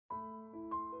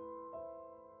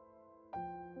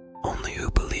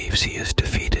who believes he is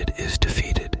defeated is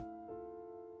defeated.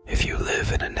 If you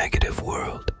live in a negative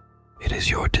world, it is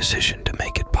your decision to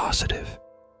make it positive.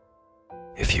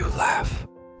 If you laugh,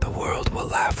 the world will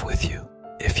laugh with you.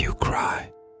 If you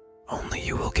cry, only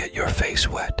you will get your face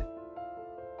wet.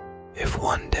 If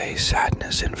one day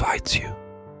sadness invites you,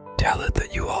 tell it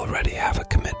that you already have a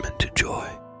commitment to joy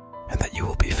and that you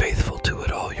will be faithful to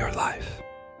it all your life.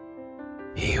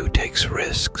 He who takes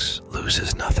risks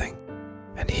loses nothing,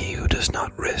 and he who does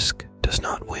not risk does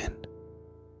not win.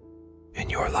 In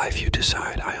your life you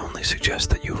decide. I only suggest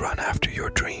that you run after your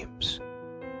dreams.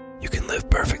 You can live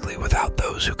perfectly without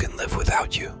those who can live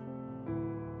without you.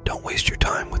 Don't waste your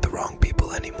time with the wrong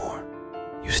people anymore.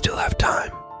 You still have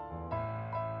time.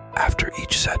 After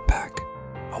each setback,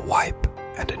 a wipe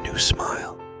and a new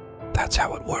smile. That's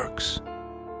how it works.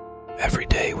 Every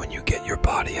day when you get your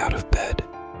body out of bed,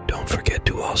 don't forget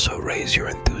to also raise your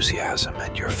enthusiasm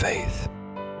and your faith.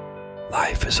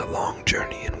 Life is a long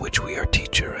journey in which we are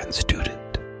teacher and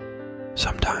student.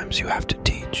 Sometimes you have to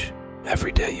teach.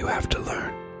 Every day you have to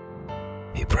learn.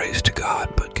 He prays to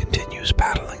God but continues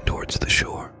paddling towards the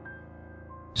shore.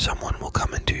 Someone will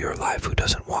come into your life who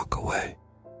doesn't walk away,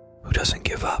 who doesn't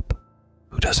give up,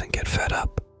 who doesn't get fed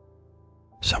up.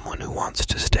 Someone who wants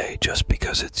to stay just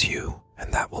because it's you,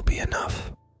 and that will be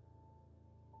enough.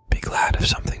 Be glad if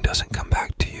something doesn't come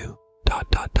back to you. ...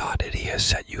 He has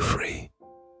set you free.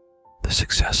 The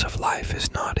success of life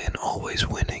is not in always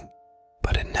winning,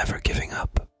 but in never giving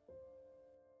up.